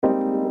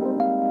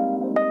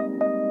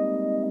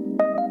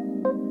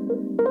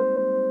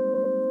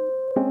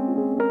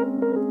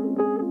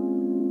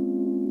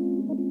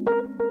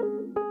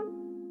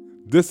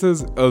This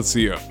is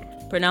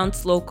LCM,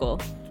 pronounced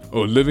local.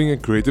 or Living a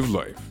Creative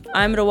Life.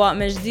 I'm Rawat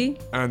Majdi.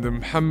 And I'm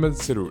Mohammed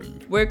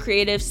Sarul. We're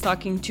creatives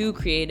talking to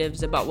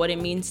creatives about what it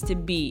means to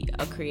be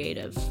a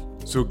creative.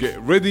 So get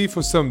ready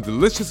for some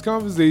delicious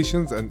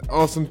conversations and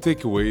awesome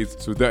takeaways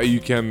so that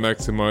you can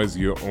maximize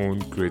your own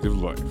creative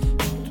life.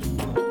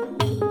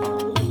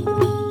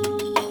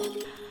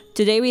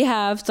 Today we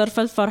have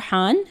Tarfa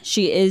Farhan.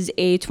 She is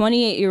a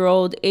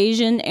 28-year-old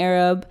Asian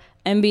Arab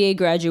MBA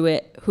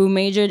graduate who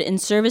majored in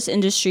service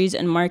industries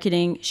and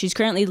marketing. She's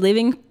currently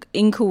living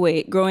in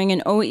Kuwait, growing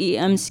an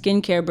OEM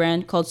skincare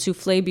brand called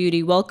Souffle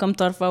Beauty. Welcome,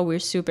 Tarfa. We're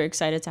super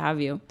excited to have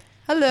you.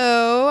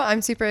 Hello,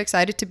 I'm super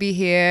excited to be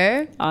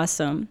here.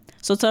 Awesome.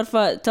 So,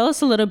 Tarfa, tell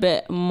us a little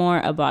bit more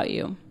about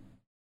you.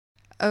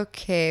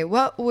 Okay,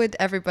 what would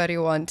everybody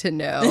want to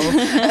know?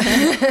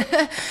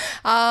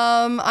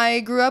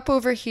 I grew up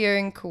over here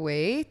in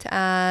Kuwait,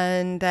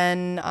 and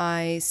then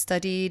I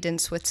studied in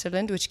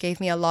Switzerland, which gave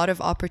me a lot of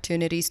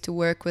opportunities to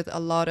work with a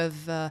lot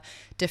of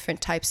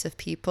different types of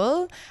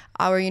people.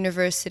 Our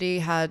university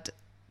had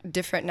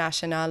different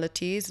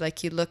nationalities.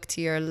 Like, you look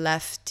to your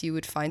left, you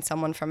would find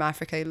someone from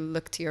Africa. You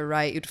look to your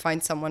right, you'd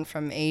find someone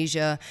from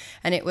Asia.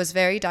 And it was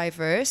very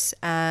diverse.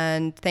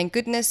 And thank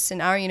goodness in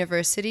our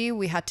university,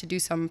 we had to do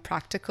some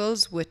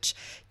practicals, which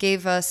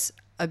gave us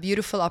a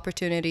beautiful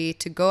opportunity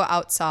to go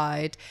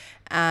outside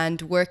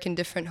and work in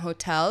different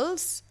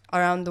hotels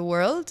around the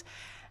world.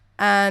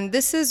 And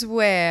this is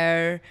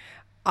where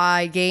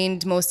I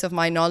gained most of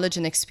my knowledge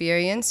and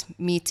experience,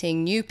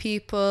 meeting new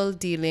people,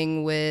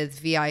 dealing with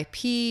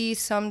VIP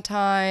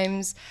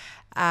sometimes,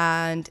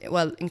 and,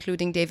 well,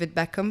 including David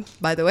Beckham,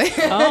 by the way.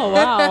 Oh,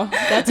 wow.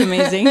 That's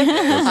amazing.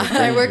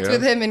 I worked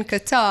with him in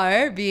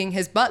Qatar, being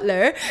his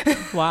butler.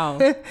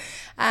 Wow.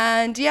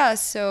 And yeah,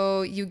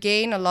 so you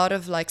gain a lot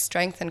of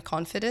strength and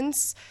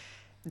confidence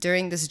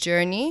during this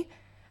journey.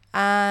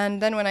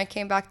 And then when I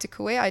came back to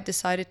Kuwait, I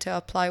decided to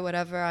apply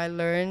whatever I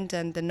learned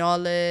and the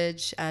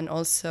knowledge, and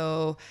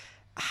also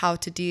how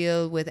to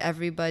deal with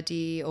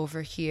everybody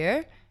over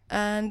here.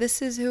 And this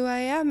is who I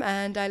am.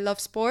 And I love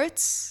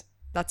sports.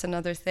 That's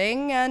another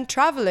thing. And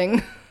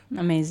traveling.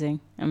 Amazing.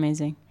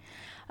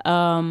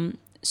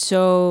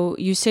 So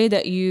you say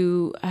that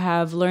you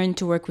have learned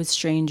to work with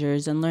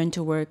strangers and learned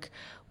to work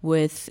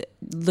with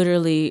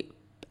literally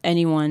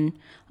anyone,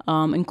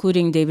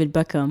 including David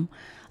Beckham.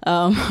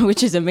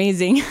 Which is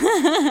amazing.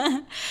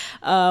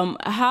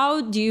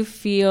 How do you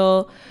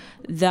feel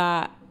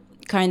that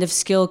kind of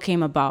skill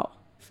came about?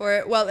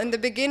 Well, in the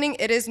beginning,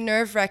 it is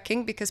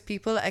nerve-wracking because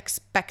people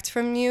expect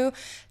from you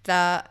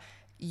that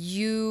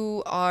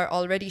you are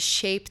already a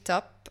shaped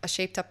up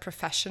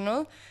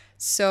professional.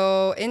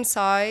 So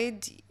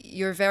inside,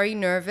 you're very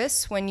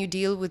nervous when you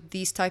deal with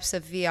these types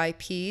of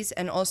VIPs,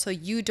 and also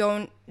you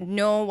don't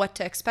know what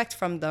to expect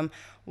from them.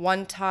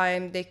 One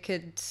time they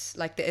could,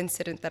 the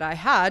incident that I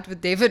had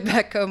with David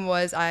Beckham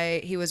was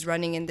he was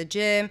running in the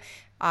gym.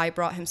 I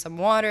brought him some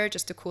water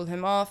just to cool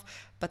him off,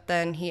 but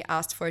then he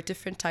asked for a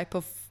different type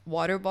of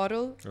water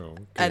bottle.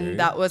 Okay. And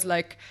that was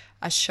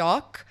a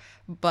shock,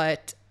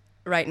 but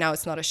right now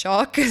it's not a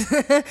shock.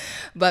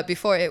 But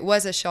before it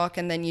was a shock,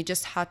 and then you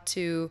just had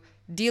to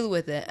deal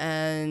with it,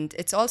 and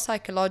it's all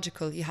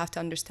psychological. You have to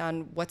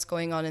understand what's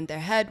going on in their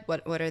head,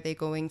 what are they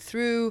going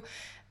through,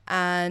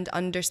 and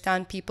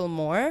understand people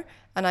more.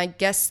 And I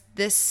guess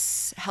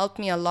this helped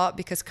me a lot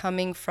because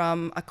coming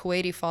from a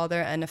Kuwaiti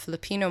father and a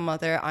Filipino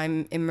mother,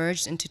 I'm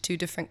immersed into two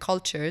different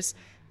cultures.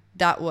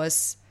 That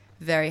was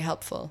very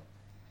helpful.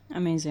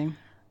 Amazing.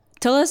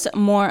 Tell us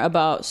more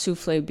about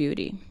Souffle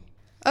Beauty.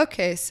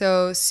 Okay,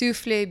 so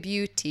Souffle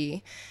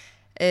Beauty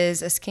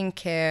is a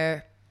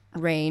skincare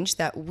range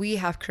that we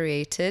have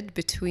created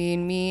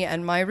between me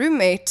and my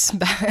roommate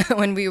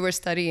when we were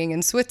studying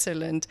in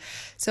Switzerland.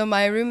 So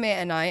my roommate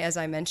and I, as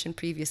I mentioned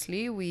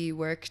previously, we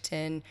worked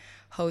in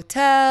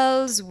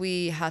hotels,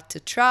 we had to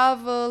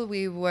travel,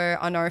 we were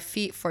on our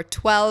feet for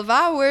 12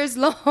 hours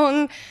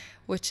long,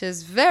 which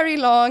is very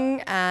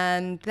long.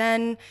 And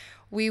then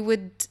we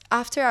would,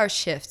 after our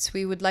shifts,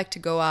 we would like to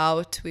go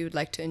out, we would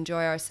like to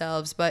enjoy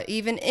ourselves, but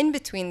even in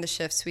between the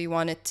shifts, we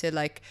wanted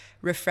to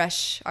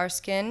refresh our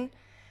skin.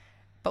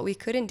 But we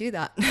couldn't do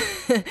that.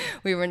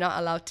 We were not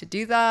allowed to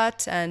do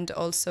that. And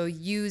also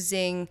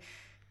using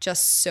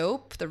just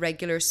soap, the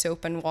regular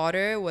soap and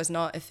water, was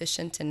not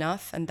efficient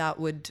enough, and that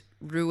would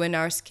ruin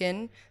our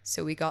skin.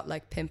 So we got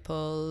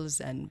pimples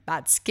and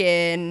bad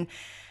skin.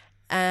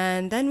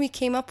 And then we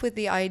came up with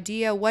the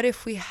idea, what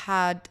if we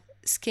had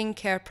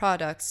skincare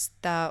products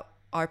that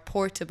are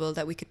portable,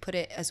 that we could put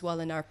it as well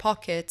in our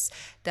pockets,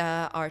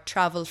 that are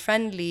travel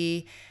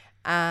friendly,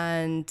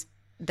 and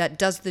that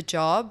does the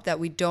job, that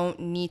we don't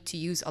need to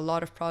use a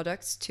lot of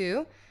products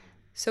too.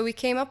 So we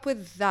came up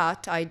with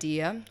that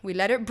idea. We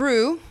let it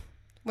brew.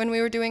 When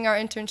we were doing our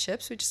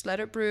internships, we just let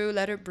it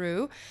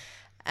brew.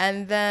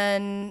 And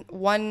then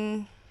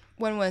when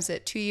was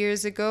it? 2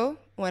 years ago,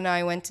 when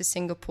I went to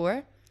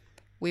Singapore,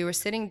 we were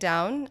sitting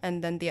down,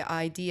 and then the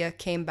idea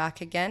came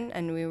back again,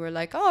 and we were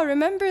like, oh,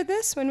 remember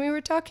this when we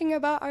were talking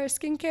about our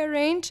skincare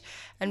range?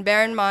 And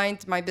bear in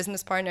mind, my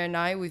business partner and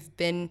I, we've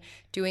been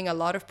doing a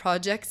lot of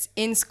projects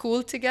in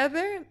school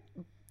together,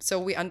 so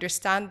we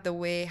understand the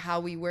way how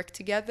we work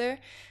together,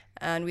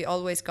 and we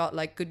always got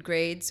like good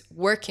grades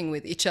working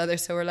with each other.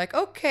 So we're like,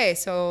 okay,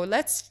 so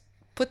let's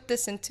put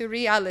this into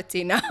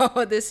reality now.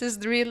 This is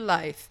the real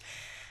life.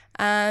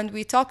 And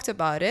we talked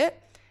about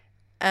it,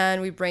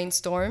 and we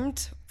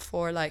brainstormed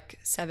for like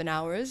 7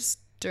 hours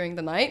during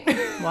the night.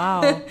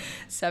 Wow.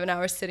 7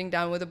 hours sitting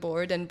down with a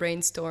board and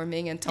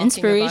brainstorming and talking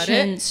about it.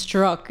 Inspiration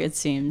struck, it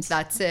seems.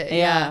 That's it.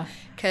 Yeah.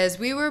 Because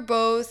we were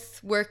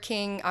both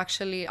working,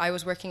 actually, I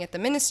was working at the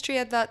ministry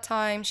at that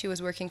time. She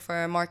was working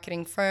for a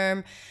marketing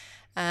firm.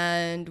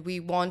 And we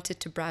wanted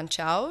to branch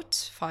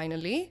out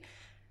finally.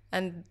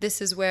 And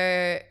this is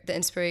where the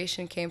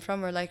inspiration came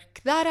from. We're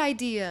like, that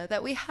idea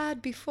that we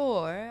had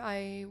before,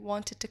 I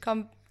wanted to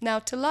come now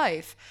to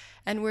life.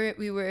 And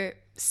we were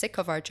sick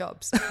of our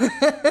jobs.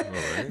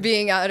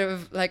 Being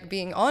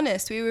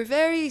honest, we were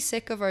very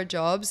sick of our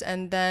jobs.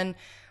 And then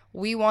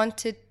we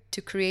wanted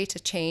to create a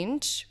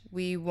change.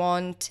 We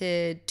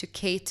wanted to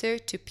cater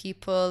to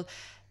people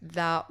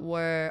that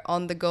were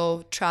on the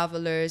go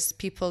travelers,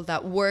 people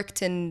that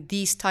worked in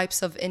these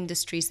types of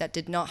industries that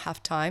did not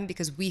have time,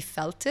 because we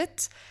felt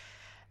it.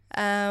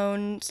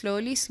 And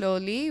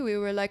slowly, we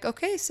were like,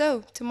 okay,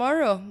 so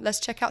tomorrow,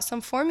 let's check out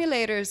some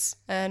formulators.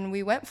 And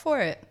we went for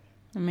it.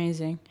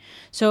 Amazing.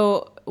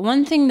 So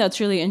one thing that's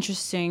really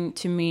interesting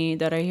to me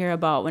that I hear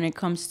about when it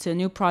comes to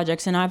new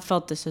projects, and I've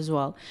felt this as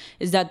well,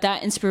 is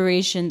that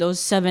inspiration, those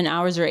 7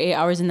 hours or 8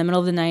 hours in the middle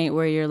of the night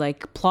where you're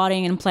like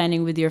plotting and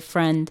planning with your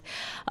friend,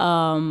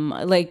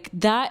 like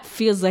that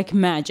feels like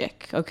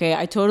magic. Okay,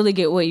 I totally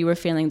get what you were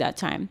feeling that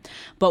time.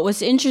 But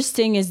what's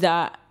interesting is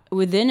that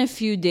within a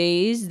few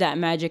days, that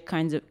magic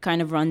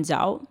kind of runs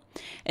out.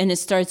 And it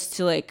starts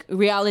to like,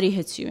 reality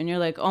hits you and you're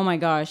like, oh my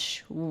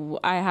gosh,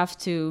 I have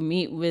to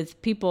meet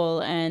with people,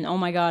 and oh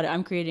my God,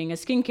 I'm creating a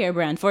skincare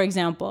brand, for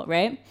example,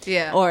 right?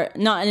 Yeah. Or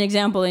not an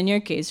example in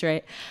your case,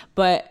 right?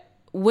 But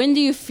when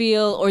do you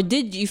feel, or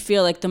did you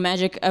feel like the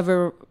magic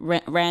ever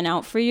ran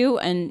out for you?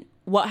 And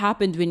what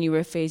happened when you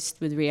were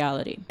faced with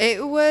reality?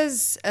 It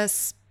was a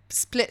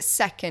split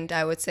second,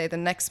 I would say. The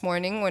next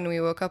morning when we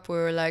woke up, we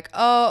were like,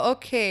 oh,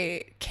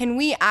 okay, can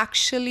we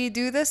actually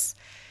do this?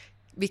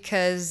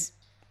 Because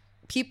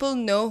people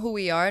know who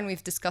we are, and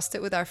we've discussed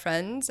it with our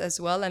friends as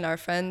well. And our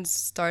friends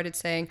started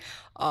saying,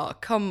 oh,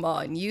 come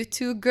on, you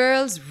two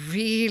girls,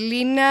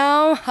 really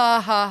now? Ha,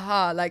 ha,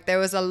 ha. Like there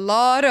was a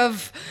lot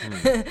of,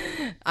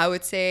 I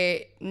would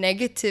say,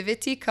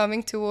 negativity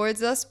coming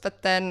towards us.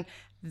 But then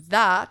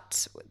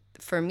that,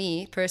 for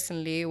me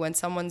personally, when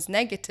someone's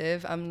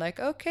negative, I'm like,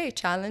 okay,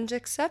 challenge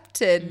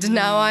accepted.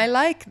 Now I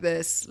like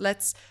this.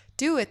 Let's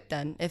do it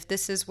then. If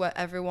this is what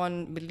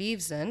everyone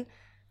believes in,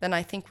 then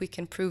I think we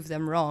can prove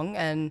them wrong.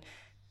 And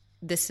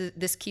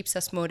this keeps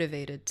us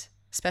motivated,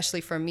 especially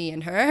for me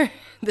and her.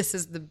 This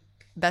is the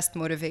best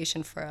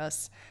motivation for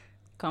us.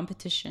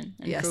 Competition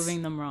and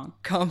proving them wrong.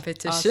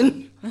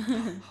 Competition.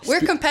 Awesome. We're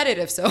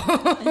competitive, so.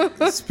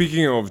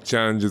 Speaking of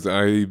challenges,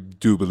 I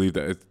do believe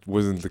that it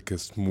wasn't like a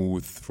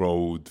smooth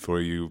road for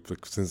you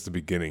like since the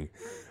beginning.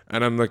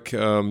 And I'm like,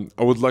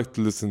 I would like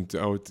to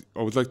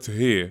I would like to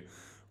hear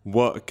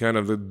what kind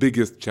of the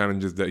biggest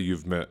challenges that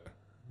you've met.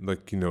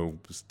 Like,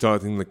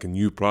 starting like a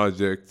new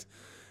project,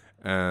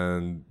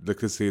 and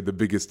like, let's say the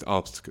biggest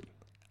obstacle.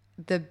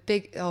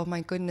 Oh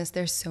my goodness,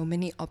 there's so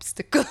many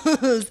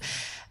obstacles.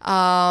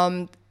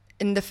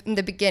 In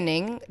the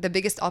beginning, the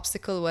biggest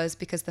obstacle was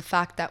because the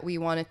fact that we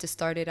wanted to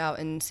start it out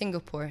in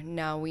Singapore.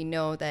 Now we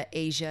know that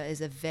Asia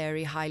is a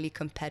very highly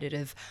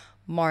competitive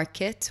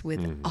market with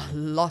a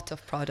lot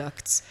of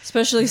products,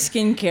 especially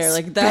skincare.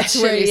 Like that's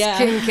where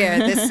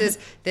skincare.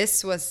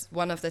 This was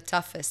one of the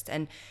toughest,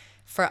 and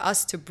for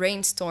us to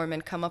brainstorm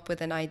and come up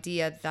with an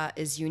idea that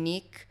is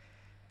unique,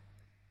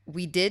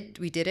 we did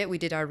it. We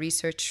did our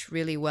research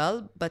really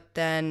well, but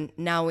then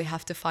now we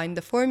have to find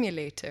the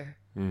formulator.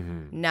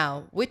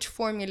 Now, which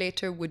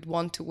formulator would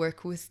want to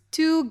work with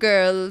two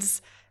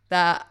girls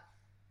that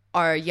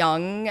are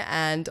young,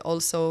 and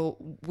also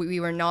we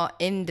were not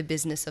in the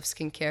business of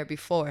skincare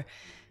before?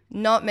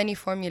 Not many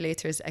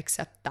formulators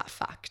accept that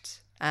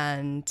fact,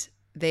 and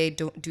they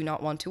do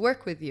not want to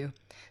work with you.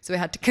 So we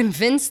had to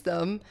convince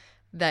them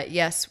that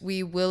yes,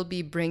 we will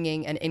be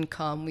bringing an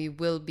income, we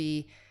will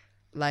be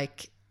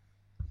like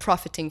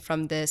profiting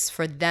from this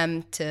for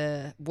them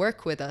to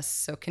work with us.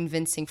 So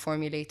convincing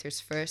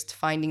formulators first,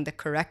 finding the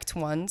correct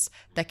ones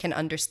that can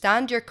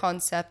understand your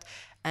concept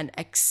and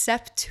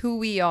accept who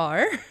we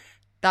are.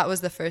 That was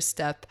the first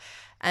step.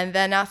 And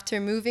then after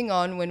moving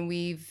on, when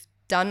we've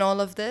done all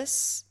of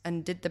this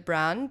and did the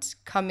brand,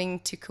 coming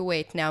to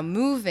Kuwait, now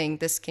moving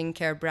the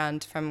skincare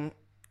brand from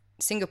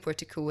Singapore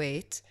to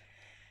Kuwait,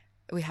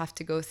 we have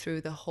to go through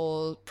the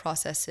whole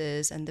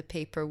processes and the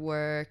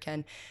paperwork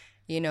and,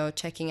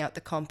 checking out the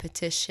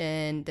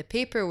competition. The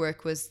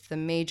paperwork was the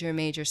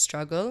major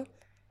struggle.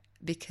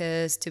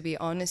 because, to be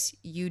honest,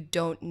 you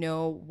don't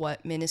know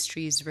what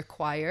ministries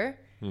require.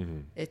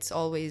 It's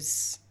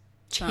always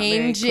not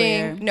very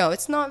clear. changing. No,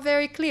 it's not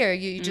very clear.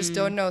 You just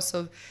don't know.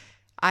 So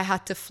I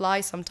had to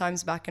fly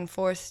sometimes back and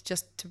forth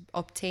just to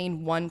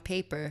obtain one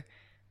paper.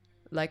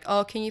 Like,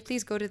 oh, can you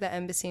please go to the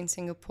embassy in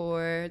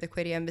Singapore, the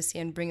Kuwaiti embassy,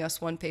 and bring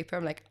us one paper?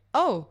 I'm like,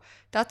 oh,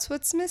 that's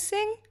what's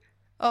missing?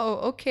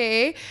 Oh,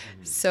 okay.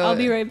 So I'll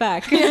be right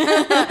back.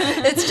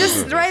 it's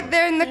just right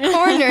there in the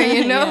corner,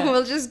 you know? Yeah.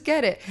 We'll just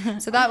get it.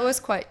 So that was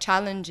quite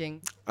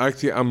challenging.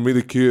 Actually, I'm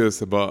really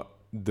curious about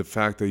the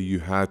fact that you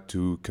had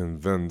to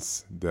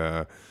convince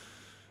the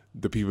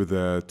people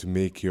there to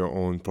make your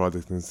own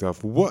product and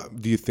stuff.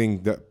 What do you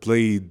think that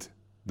played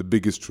the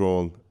biggest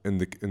role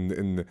in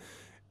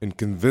in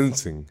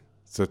convincing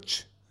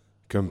such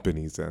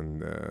companies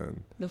and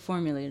The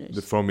formulators.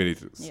 the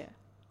formulators? Yeah.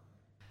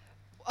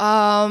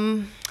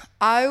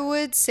 I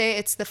would say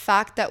it's the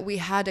fact that we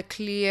had a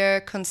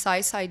clear,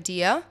 concise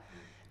idea,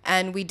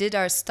 and we did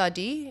our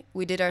study.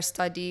 We did our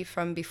study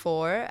from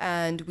before,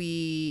 and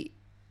we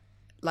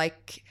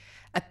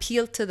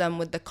appealed to them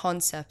with the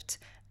concept.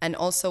 And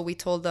also we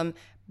told them,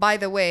 by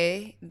the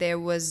way, there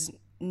was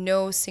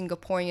no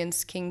Singaporean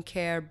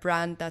skincare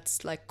brand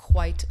that's like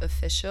quite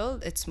official.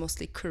 It's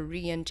mostly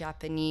Korean,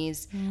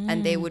 Japanese,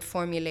 and they would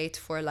formulate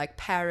for like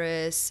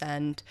Paris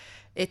and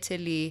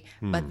Italy,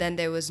 but then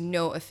there was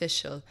no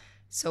official.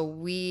 So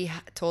we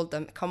told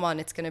them, come on,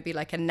 it's going to be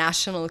like a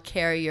national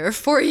carrier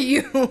for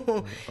you.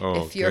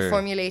 If you're Okay.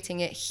 formulating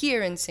it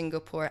here in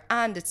Singapore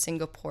and it's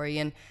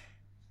Singaporean,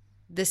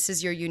 this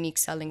is your unique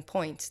selling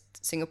point.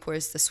 Singapore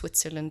is the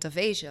Switzerland of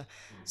Asia.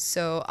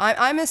 So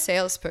I'm a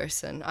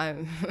salesperson.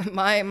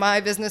 My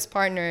business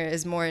partner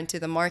is more into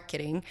the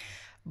marketing,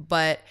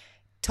 but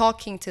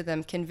talking to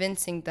them,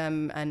 convincing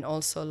them, and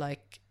also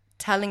like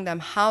telling them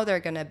how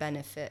they're going to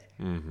benefit.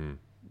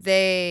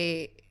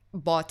 They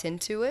bought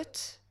into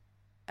it.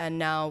 And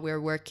now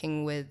we're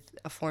working with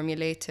a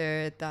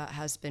formulator that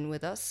has been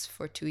with us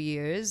for 2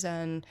 years.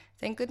 And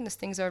thank goodness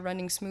things are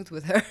running smooth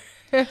with her.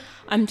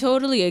 I'm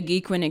totally a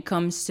geek when it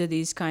comes to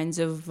these kinds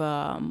of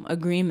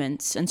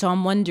agreements. And so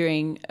I'm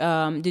wondering,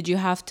 did you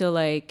have to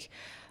like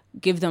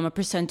give them a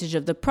percentage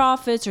of the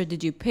profits, or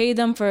did you pay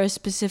them for a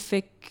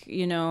specific,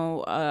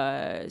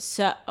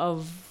 set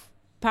of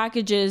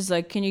packages?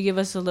 Like, can you give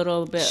us a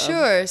little bit of...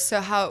 Sure.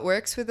 So how it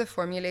works with the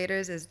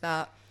formulators is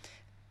that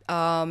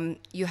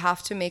you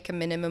have to make a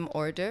minimum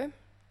order.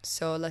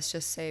 So let's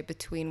just say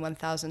between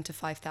 1,000 to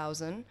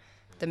 5,000,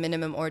 the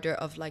minimum order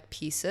of like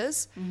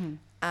pieces.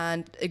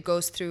 And it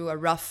goes through a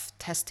rough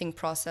testing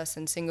process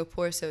in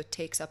Singapore. So it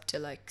takes up to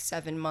like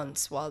 7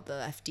 months while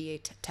the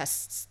FDA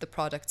tests the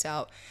products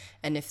out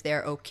and if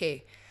they're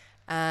okay.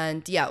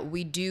 And yeah,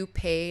 we do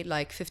pay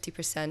like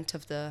 50%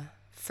 of the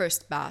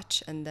first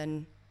batch, and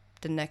then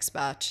the next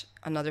batch,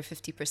 another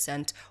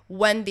 50%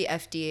 when the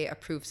FDA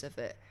approves of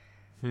it.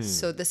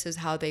 So this is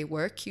how they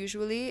work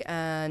usually.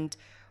 And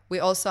we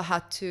also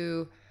had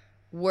to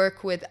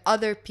work with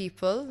other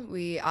people.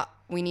 We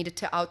needed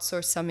to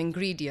outsource some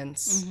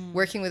ingredients.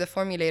 Working with a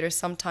formulator,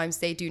 sometimes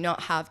they do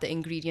not have the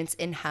ingredients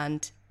in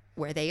hand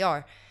where they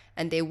are.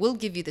 And they will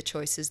give you the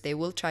choices. They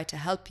will try to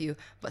help you.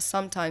 But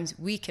sometimes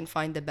we can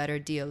find the better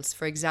deals.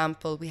 For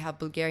example, we have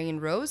Bulgarian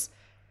rose.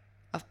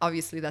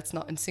 Obviously, that's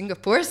not in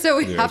Singapore. So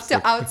we have to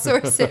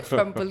outsource it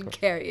from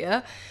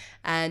Bulgaria.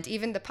 And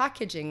even the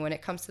packaging, when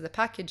it comes to the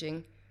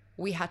packaging,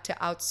 we had to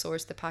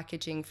outsource the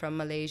packaging from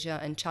Malaysia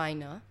and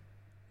China.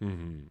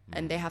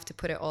 And they have to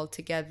put it all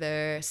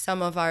together.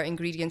 Some of our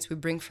ingredients we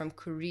bring from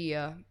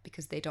Korea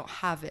because they don't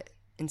have it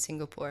in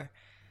Singapore.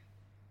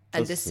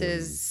 And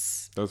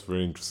That's, that's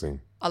very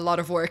interesting. a lot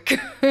of work.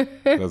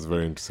 That's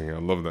very interesting. I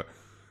love that.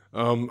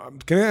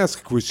 Can I ask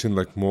a question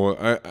like more?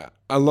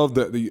 I love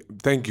that.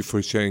 Thank you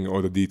for sharing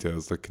all the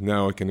details. Like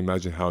now I can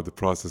imagine how the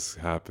process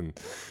happened.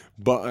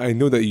 But I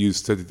know that you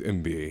studied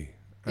MBA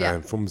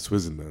from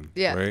Switzerland,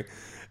 right?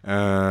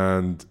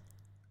 And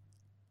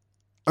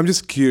I'm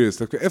just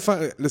curious. Like if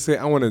let's say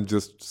I want to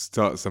just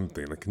start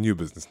something like a new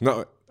business,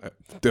 not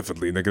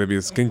definitely not gonna be a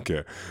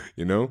skincare,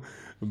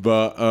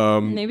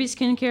 but Maybe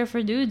skincare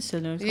for dudes. So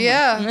no,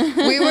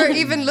 we were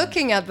even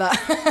looking at that.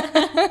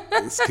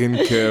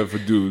 skincare for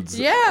dudes.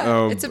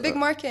 It's a big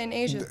market in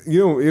Asia.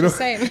 Just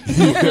saying.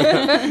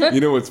 You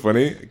know what's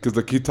funny? Because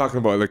like you're talking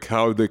about like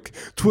how the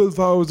 12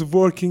 hours of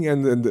working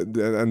and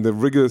the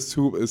regular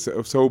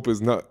soap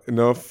is not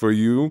enough for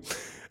you.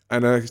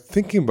 And I'm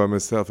thinking by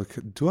myself,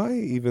 like, do I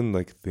even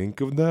like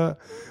think of that?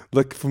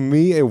 Like for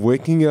me,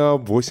 waking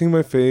up, washing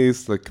my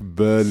face, like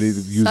barely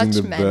using Such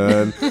the men.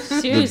 burn.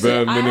 seriously,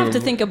 bare I have to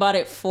minimum. think about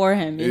it for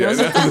him. You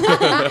know?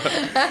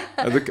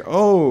 I'm like,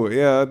 oh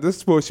yeah,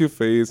 just wash your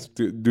face,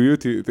 do your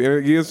teeth.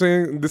 You're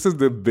saying this is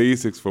the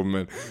basics for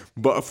men.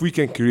 But if we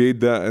can create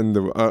that, and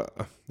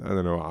I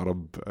don't know,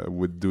 Arab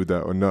would do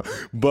that or not.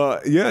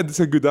 But yeah, that's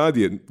a good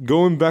idea.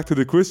 Going back to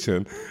the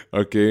question,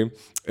 okay,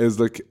 is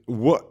like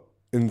what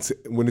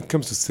when it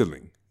comes to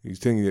selling, you're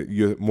saying that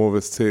you're more of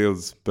a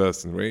sales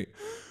person, right?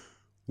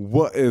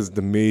 What is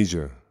the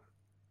major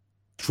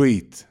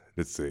trait,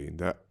 let's say,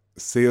 that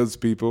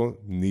salespeople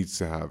needs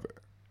to have it?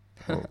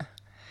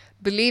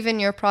 Believe in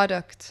your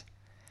product.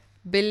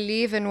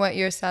 Believe in what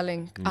you're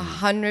selling.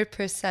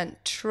 100%.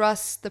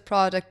 Trust the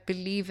product.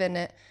 Believe in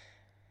it.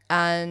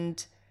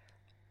 And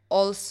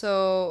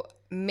also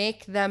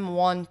make them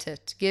want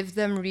it. Give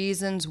them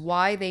reasons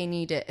why they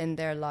need it in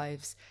their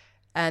lives.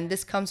 And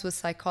this comes with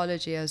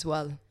psychology as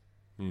well.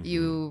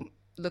 You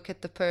look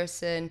at the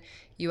person,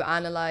 you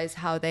analyze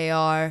how they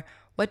are,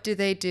 what do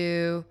they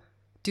do?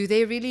 Do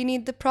they really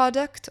need the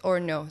product or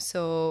no?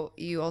 So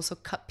you also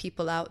cut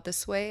people out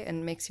this way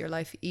and makes your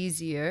life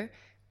easier.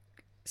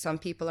 Some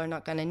people are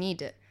not going to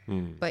need it,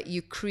 but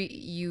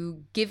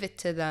you give it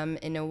to them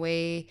in a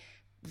way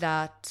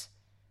that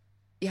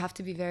you have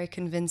to be very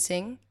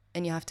convincing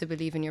and you have to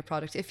believe in your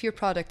product. If your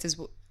product is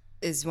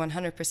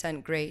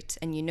 100% great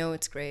and you know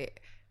it's great,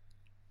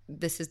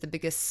 this is the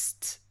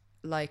biggest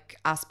like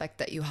aspect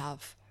that you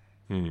have.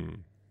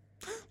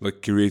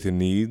 Like create a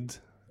need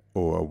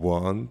or a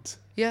want.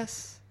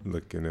 Yes.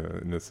 Like in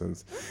a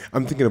sense,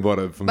 I'm thinking about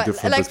it from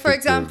different like perspectives. for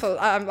example,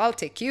 I'll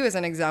take you as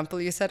an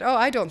example. You said, "Oh,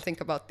 I don't think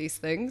about these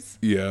things."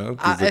 Yeah.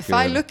 If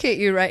I look at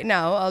you right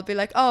now, I'll be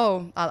like,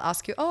 "Oh," I'll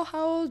ask you, "Oh,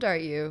 how old are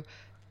you?"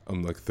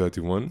 I'm like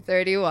 31.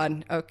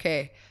 31.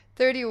 Okay,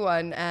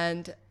 31.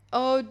 And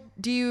oh,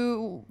 do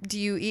you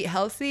eat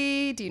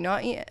healthy? Do you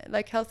not eat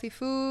like healthy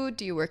food?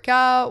 Do you work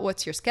out?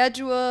 What's your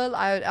schedule?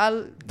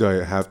 I'll. Do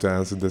I have to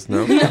answer this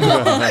now? You don't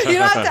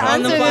have to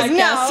On the answer this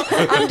now.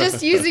 podcast. I'm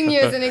just using you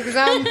as an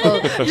example.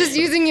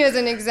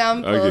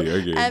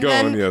 Okay. And Go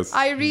then on, yes.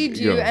 I read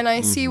you Go. and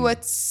I see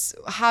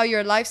how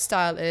your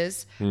lifestyle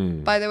is.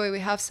 By the way, we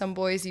have some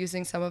boys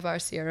using some of our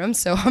serums,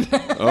 so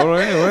All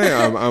right.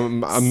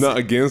 I'm not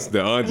against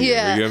the idea.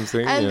 yeah. You know what I'm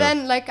saying? And Yeah.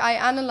 then like I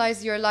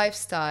analyze your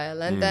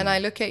lifestyle and then I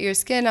look at your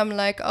skin. I'm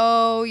like,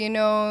 oh,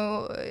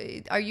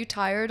 are you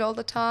tired all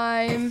the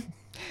time?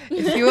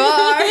 If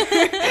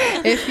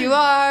you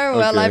are,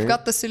 well, Okay. I've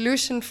got the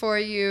solution for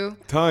you.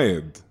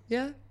 Tired.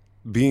 Yeah.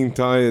 Being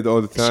tired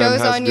all the time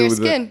Shows has on to do your with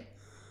skin.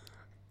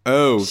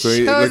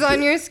 Shows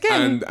on your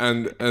skin.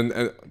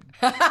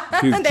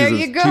 And There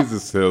you go. She's a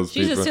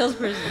salesperson. She's a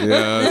salesperson.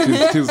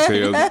 Yeah, she's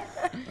sales.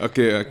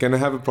 Okay, can I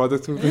have a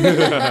product with me?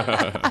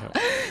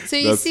 So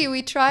you see,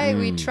 we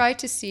try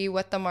to see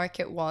what the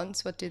market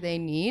wants, what do they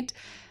need,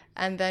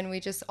 and then we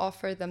just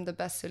offer them the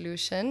best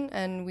solution,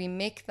 and we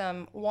make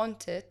them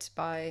want it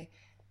by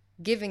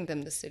giving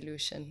them the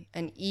solution,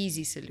 an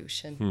easy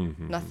solution,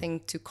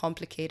 nothing too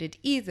complicated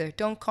either.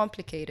 Don't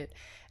complicate it.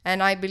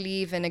 And I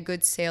believe in a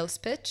good sales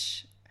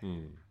pitch.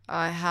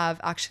 I have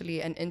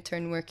actually an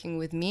intern working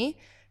with me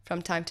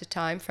from time to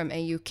time from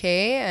AUK,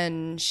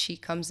 and she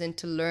comes in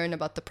to learn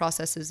about the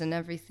processes and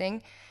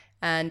everything.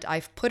 And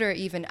I've put her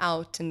even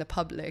out in the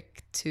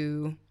public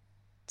to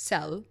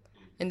sell.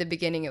 In the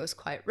beginning, it was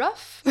quite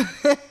rough,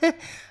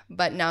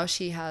 but now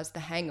she has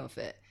the hang of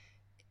it.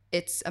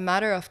 It's a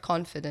matter of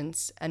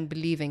confidence and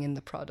believing in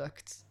the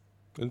product.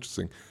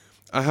 Interesting.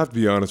 I have to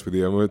be honest with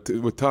you.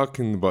 We're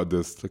talking about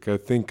this. Like I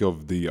think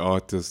of the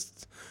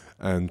artists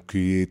and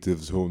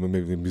creatives, or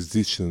maybe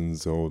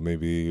musicians, or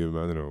maybe I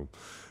don't know,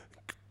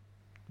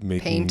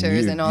 making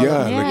Painters and all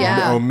yeah, of like, that.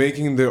 Yeah. or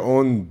making their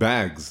own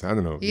bags. I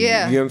don't know.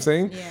 Yeah. You know what I'm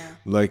saying? Yeah.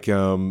 Like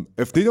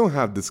if they don't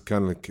have this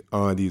kind of like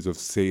ideas of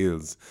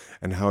sales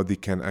and how they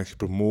can actually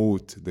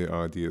promote their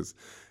ideas,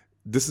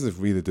 this is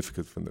really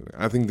difficult for them.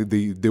 I think that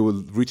they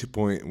will reach a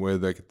point where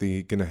like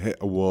they're gonna hit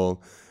a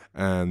wall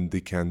and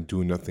they can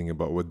do nothing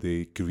about what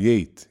they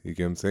create. You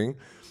get what I'm saying?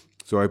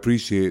 So I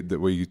appreciate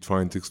that what you're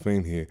trying to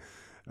explain here.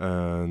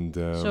 And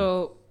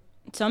So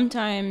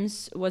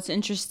sometimes what's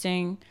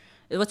interesting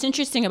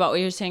about what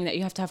you're saying, that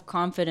you have to have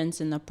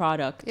confidence in the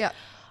product. Yeah.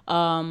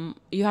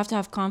 You have to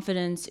have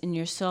confidence in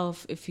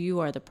yourself if you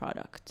are the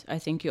product. I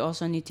think you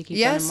also need to keep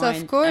Yes, that in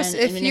mind. of course.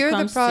 If when it you're the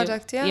comes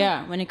product, yeah.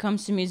 Yeah, when it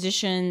comes to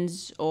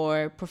musicians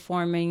or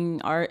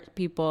performing art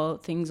people,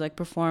 things like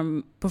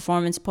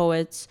performance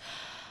poets,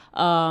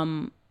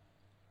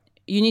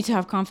 you need to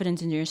have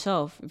confidence in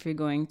yourself if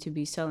you're going to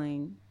be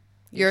selling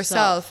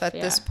Yourself at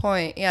yeah. this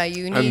point. Yeah,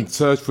 you and need.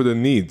 search for the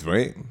need,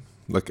 right?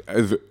 Like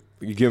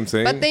you get what I'm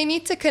saying? But they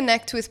need to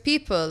connect with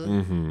people,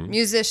 Mm-hmm.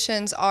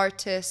 musicians,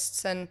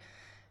 artists, and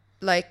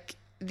like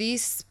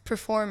these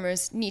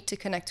performers need to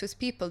connect with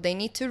people. They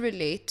need to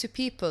relate to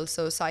people.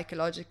 So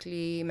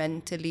psychologically,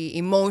 mentally,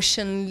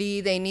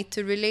 emotionally, they need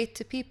to relate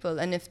to people.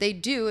 And if they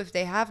do, if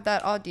they have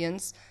that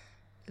audience,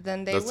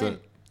 then they That's win.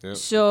 it. Yeah.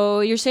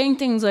 So you're saying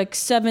things like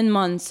 7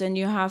 months and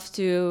you have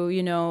to,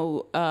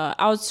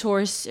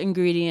 outsource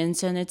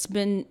ingredients, and it's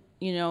been,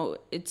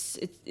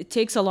 it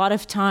takes a lot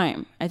of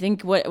time. I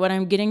think what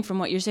I'm getting from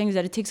what you're saying is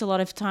that it takes a lot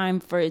of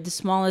time for the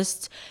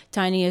smallest,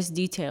 tiniest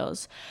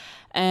details.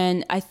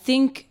 And I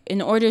think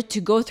in order to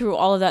go through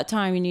all of that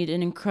time, you need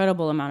an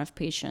incredible amount of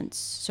patience.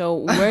 So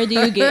where do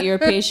you get your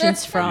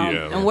patience from?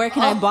 Yeah. And where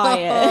can I buy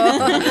it?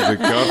 The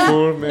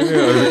Carrefour, maybe?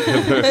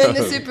 In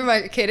the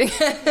supermarket, kidding.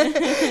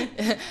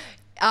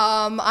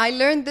 I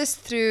learned this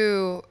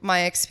through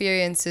my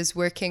experiences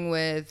working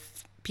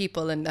with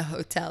people in the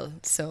hotel.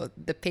 So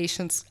the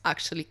patients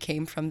actually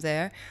came from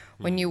there.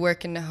 When you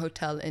work in the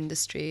hotel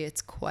industry,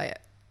 it's quite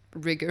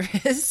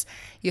rigorous.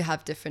 You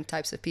have different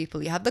types of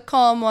people. You have the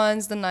calm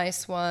ones, the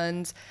nice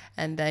ones,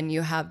 and then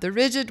you have the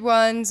rigid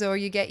ones, or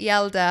you get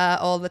yelled at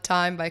all the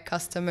time by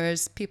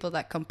customers, people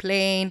that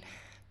complain,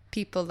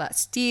 people that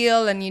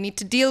steal, and you need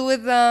to deal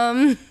with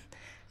them.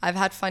 I've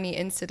had funny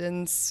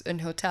incidents in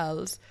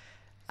hotels,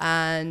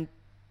 and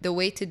the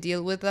way to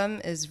deal with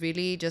them is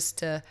really just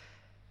to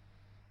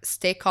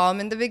stay calm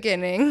in the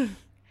beginning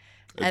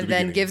and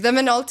then give them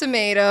an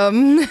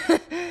ultimatum.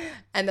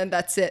 And then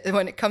that's it.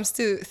 When it comes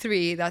to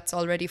 3, that's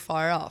already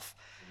far off.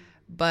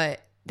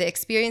 But the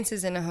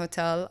experiences in a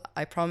hotel,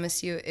 I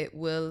promise you, it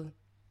will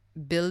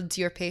build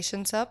your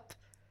patience up,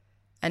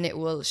 and it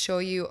will show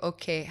you,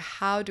 okay,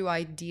 how do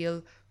I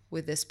deal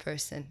with this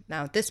person?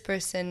 Now, this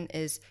person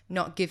is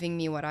not giving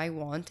me what I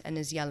want and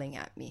is yelling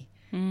at me.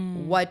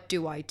 What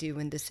do I do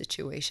in this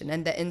situation?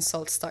 And the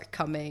insults start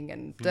coming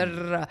and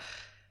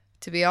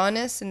To be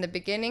honest, in the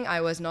beginning,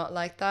 I was not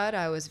like that.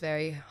 I was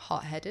very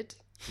hot-headed.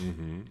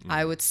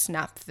 I would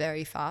snap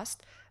very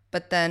fast.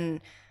 But then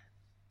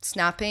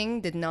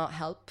snapping did not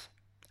help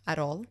at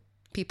all.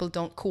 People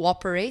don't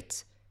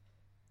cooperate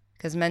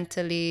because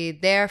mentally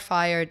they're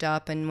fired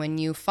up. And when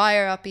you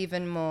fire up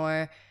even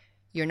more,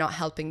 you're not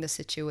helping the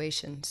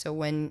situation. So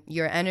when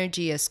your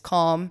energy is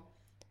calm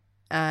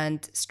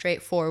and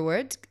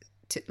straightforward,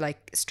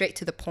 straight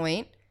to the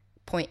point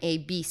A,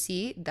 B,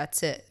 C,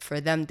 that's it.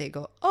 For them, they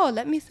go, oh,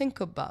 let me think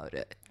about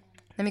it.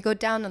 Let me go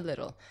down a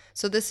little.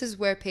 So this is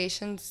where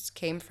patience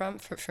came from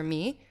for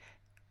me.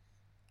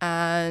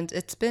 And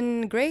it's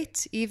been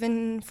great,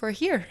 even for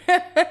here.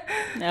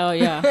 Oh,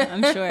 yeah,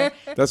 I'm sure.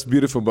 That's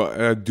beautiful, but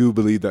I do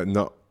believe that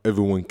not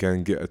everyone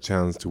can get a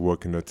chance to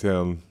work in a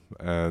hotel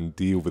and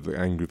deal with the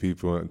angry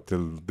people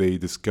until they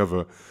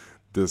discover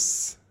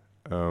this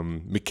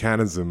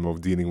mechanism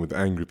of dealing with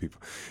angry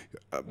people.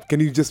 Can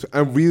you just, I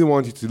really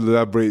want you to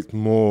elaborate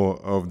more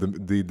of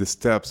the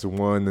steps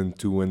 1 and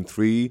 2 and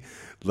 3,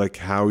 like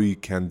how you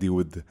can deal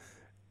with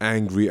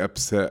angry,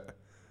 upset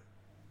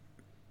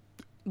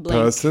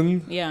Blank.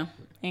 person. Yeah,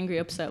 angry,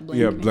 upset,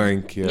 blank. Yeah,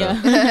 blank,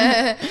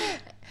 yeah.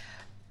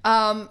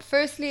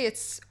 Firstly,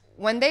 it's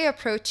when they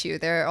approach you,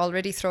 they're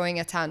already throwing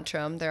a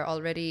tantrum.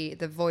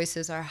 The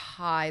voices are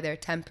high, their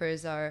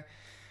tempers are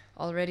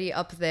already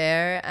up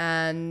there,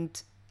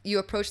 and you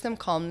approach them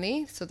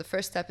calmly. So the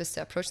first step is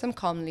to approach them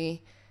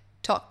calmly,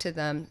 talk to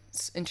them,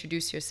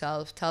 introduce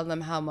yourself, tell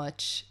them how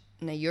much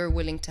you're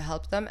willing to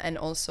help them, and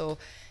also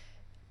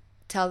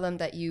tell them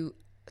that you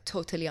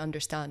totally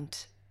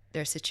understand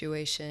their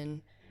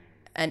situation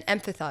and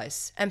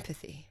empathize.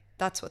 Empathy.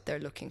 That's what they're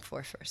looking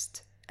for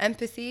first.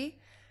 Empathy,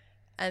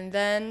 and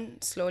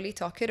then slowly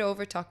talk it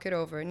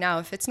over. Now,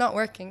 if it's not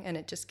working and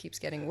it just keeps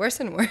getting worse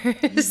and worse,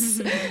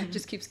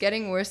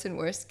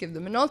 give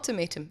them an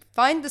ultimatum.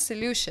 Find the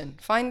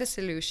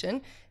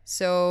solution.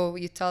 So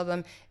you tell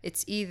them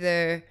it's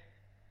either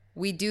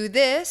we do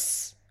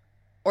this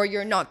or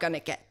you're not going to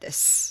get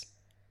this.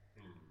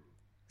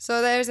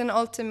 So there's an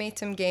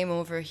ultimatum game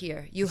over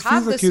here. You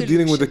have the solution. Feels like you're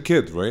dealing with a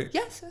kid, right?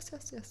 Yes.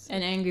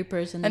 An angry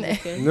person is a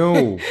kid. No.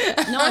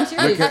 No, I'm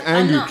serious. Like an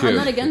angry kid. I'm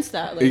not against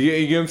that. Like,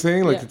 You get what I'm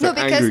saying? Like, it's an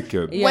angry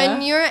kid. Yeah.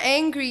 When you're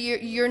angry,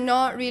 you're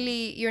not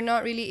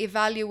really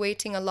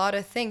evaluating a lot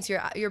of things.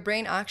 Your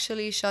brain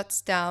actually shuts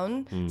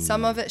down.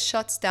 Some of it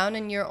shuts down,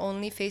 and you're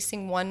only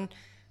facing one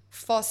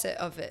faucet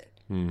of it.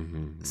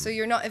 So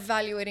you're not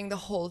evaluating the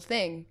whole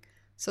thing.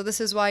 So this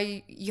is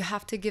why you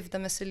have to give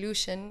them a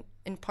solution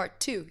in part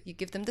 2. You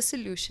give them the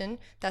solution.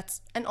 That's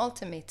an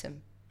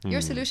ultimatum.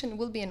 Your solution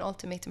will be an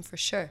ultimatum for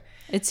sure.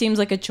 it seems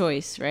like a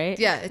choice, right?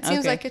 Yeah, it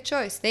seems like a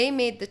choice. They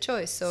made the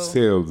choice. So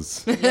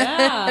Sales.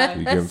 Yeah,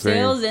 You get what I'm saying?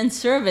 sales and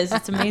service.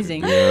 It's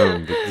amazing. Yeah,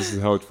 but this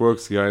is how it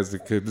works, guys.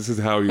 This is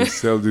how you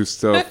sell your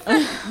stuff.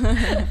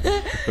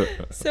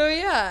 So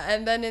yeah,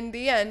 and then in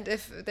the end,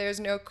 if there's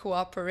no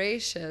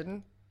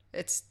cooperation,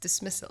 it's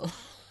dismissal.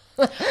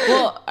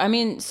 Well, I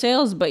mean,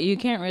 sales, but you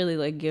can't really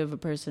like give a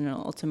person an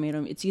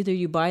ultimatum. It's either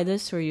you buy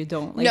this or you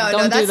don't. Like, No,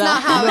 don't that's do that.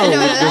 not how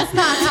that's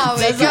not how it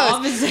That's the goes.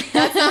 opposite.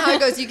 That's not how it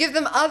goes. You give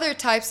them other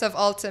types of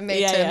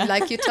ultimatum. Yeah.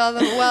 Like you tell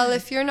them, well,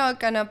 if you're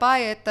not gonna buy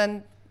it,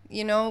 then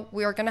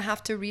we're gonna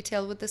have to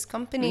retail with this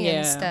company Yeah.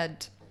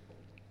 instead.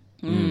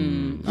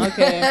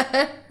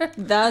 Okay,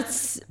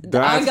 that's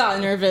I got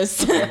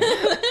nervous.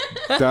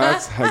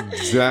 That's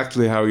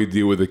exactly how you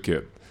deal with a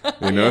kid.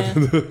 You know?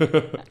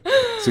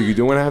 So you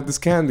don't want to have this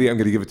candy, I'm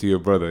going to give it to your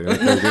brother. I'm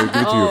going to give it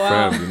to your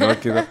friend. You're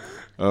not gonna...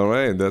 All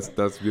right,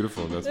 that's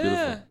beautiful. That's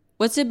beautiful.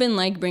 What's it been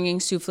like bringing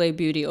Souffle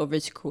Beauty over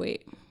to Kuwait?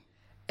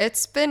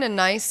 It's been a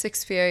nice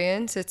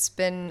experience. It's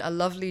been a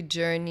lovely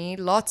journey.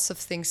 Lots of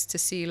things to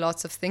see,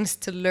 lots of things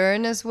to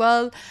learn as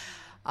well.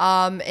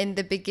 In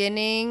the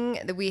beginning,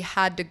 we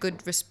had a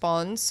good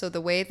response. So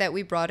the way that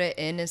we brought it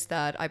in is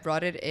that I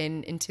brought it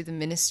into the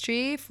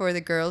ministry for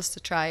the girls to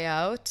try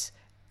out.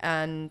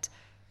 And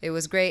it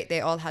was great.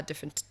 They all had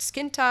different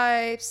skin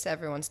types.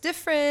 Everyone's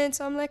different.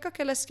 So I'm like,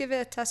 okay, let's give it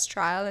a test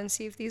trial and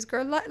see if these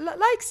girls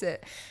likes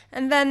it.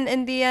 And then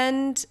in the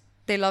end,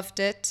 They loved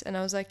it. And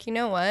I was like, you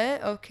know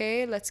what?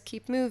 Okay, let's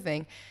keep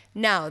moving.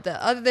 Now,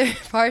 the other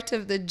part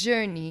of the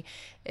journey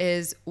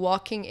is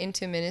walking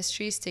into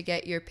ministries to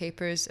get your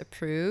papers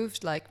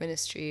approved, like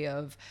Ministry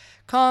of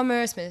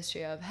Commerce,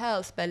 Ministry of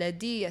Health,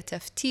 Baladiya,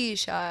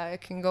 Taftish. I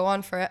can go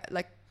on for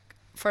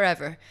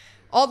forever.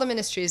 All the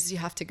ministries you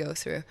have to go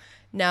through.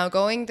 Now,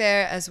 going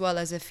there as well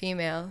as a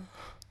female,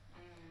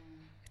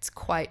 it's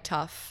quite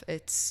tough.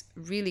 It's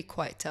really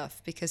quite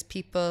tough because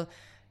people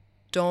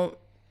don't,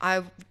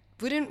 I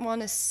wouldn't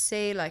want to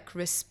say like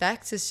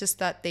respect. It's just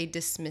that they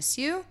dismiss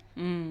you.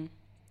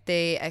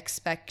 They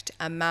expect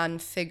a man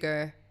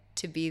figure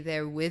to be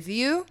there with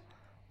you,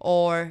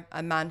 or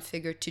a man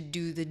figure to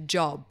do the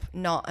job,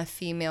 not a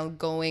female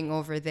going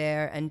over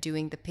there and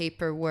doing the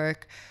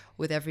paperwork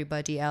with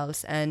everybody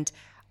else. And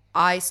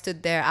I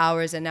stood there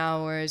hours and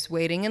hours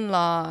waiting in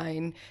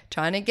line,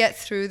 trying to get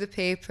through the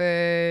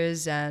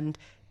papers, and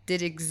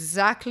did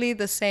exactly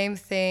the same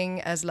thing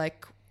as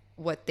like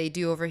what they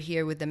do over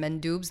here with the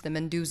mandoobs. The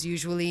mandoobs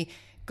usually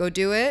go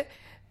do it.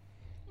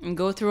 And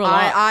go through a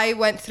lot. I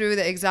went through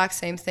the exact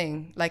same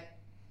thing. Like,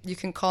 you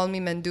can call me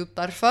Mandoob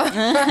Tarfa.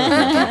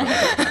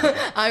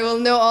 I will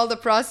know all the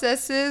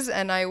processes,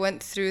 and I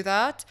went through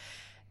that.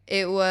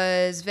 It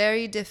was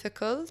very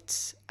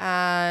difficult,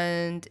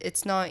 and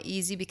it's not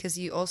easy because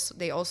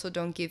they also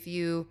don't give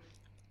you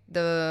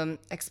the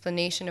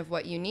explanation of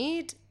what you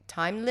need.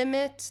 Time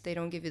limit. They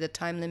don't give you the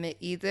time limit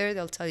either.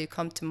 They'll tell you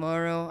come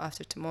tomorrow,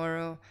 after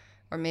tomorrow,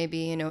 or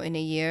maybe, in a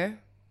year.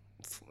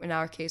 In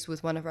our case,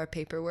 with one of our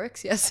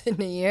paperworks, yes,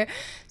 in a year.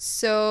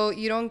 So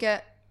you don't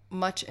get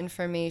much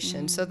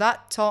information. So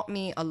that taught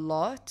me a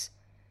lot,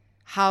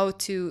 how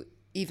to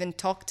even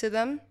talk to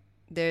them.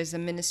 There's a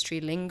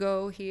ministry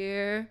lingo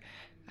here,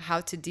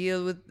 how to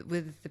deal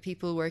with the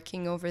people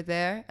working over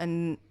there.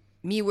 And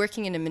me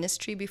working in a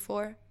ministry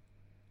before,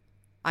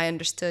 I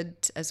understood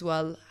as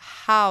well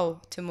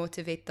how to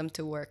motivate them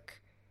to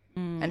work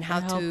and how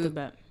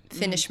to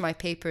finish my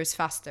papers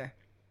faster.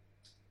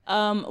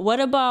 What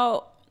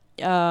about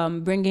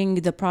bringing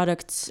the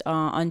products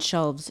on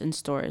shelves in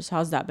stores?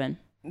 How's that been?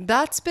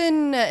 That's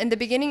been, in the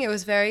beginning, it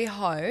was very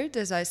hard,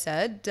 as I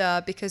said,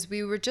 because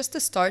we were just a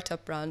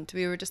startup brand.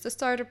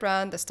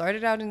 That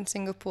started out in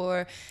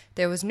Singapore.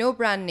 There was no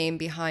brand name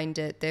behind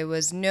it. There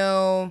was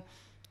no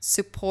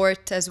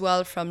support as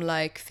well from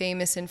like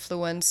famous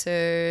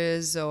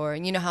influencers, or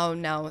you know how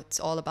now it's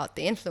all about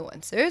the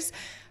influencers.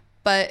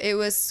 But it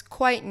was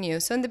quite new.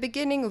 So in the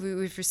beginning,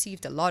 we've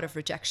received a lot of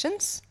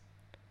rejections.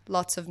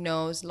 Lots of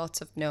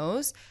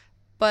no's.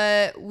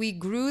 But we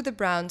grew the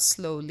brand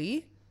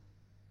slowly.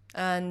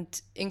 And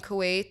in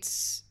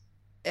Kuwait,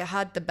 it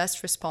had the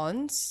best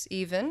response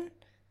even.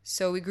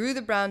 So we grew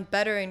the brand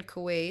better in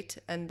Kuwait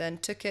and then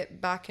took it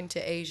back into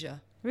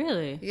Asia.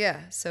 Really?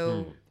 Yeah.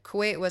 So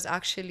Kuwait was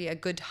actually a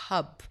good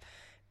hub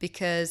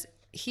because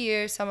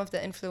here some of the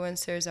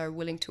influencers are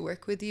willing to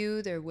work with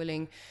you. They're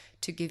willing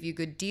to give you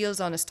good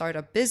deals on a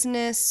startup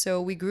business. So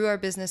we grew our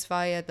business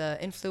via the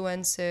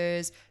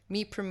influencers,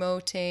 me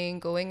promoting,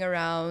 going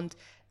around.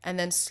 And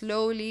then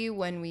slowly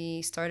when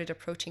we started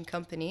approaching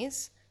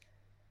companies,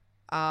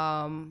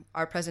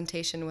 our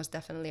presentation was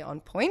definitely on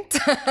point.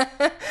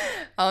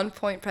 On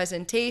point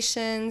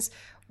presentations.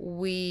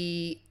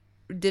 We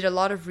did a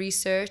lot of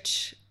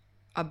research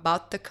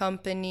about the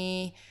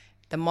company,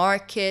 the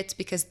market,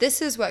 because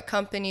this is what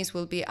companies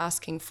will be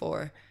asking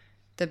for.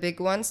 The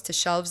big ones, to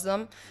shelves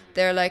them.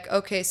 They're like,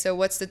 okay, so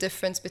what's the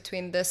difference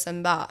between this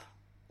and that?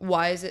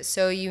 Why is it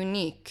so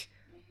unique?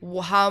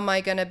 How am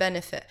I going to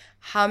benefit?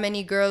 How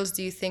many girls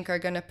do you think are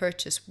going to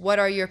purchase? What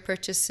are your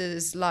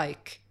purchases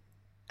like?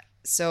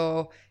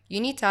 So you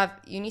need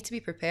to be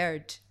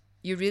prepared.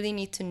 You really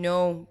need to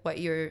know what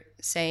you're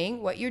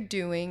saying, what you're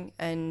doing,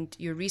 and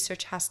your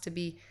research has to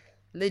be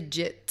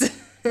legit.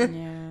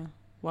 Yeah.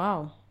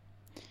 Wow.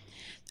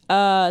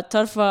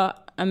 Tarfa,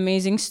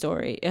 amazing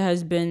story. It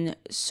has been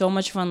so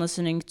much fun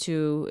listening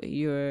to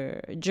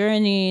your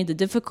journey, the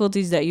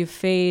difficulties that you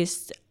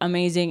faced.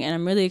 Amazing. And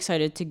I'm really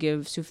excited to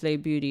give Soufflé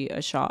Beauty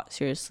a shot.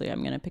 Seriously, I'm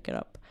going to pick it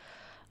up.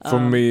 For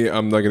me,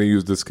 I'm not going to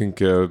use the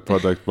skincare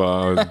product,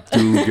 but I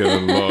do get a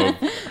love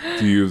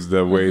to use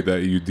the way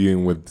that you're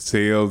dealing with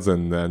sales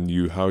and then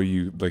how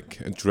you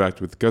like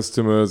interact with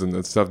customers and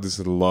that stuff. This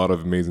is a lot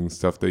of amazing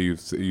stuff that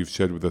you've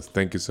shared with us.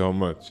 Thank you so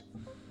much.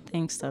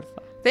 Thanks, Tarfa.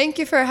 Thank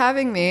you for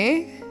having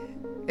me.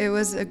 It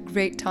was a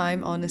great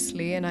time,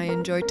 honestly, and I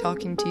enjoyed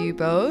talking to you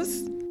both.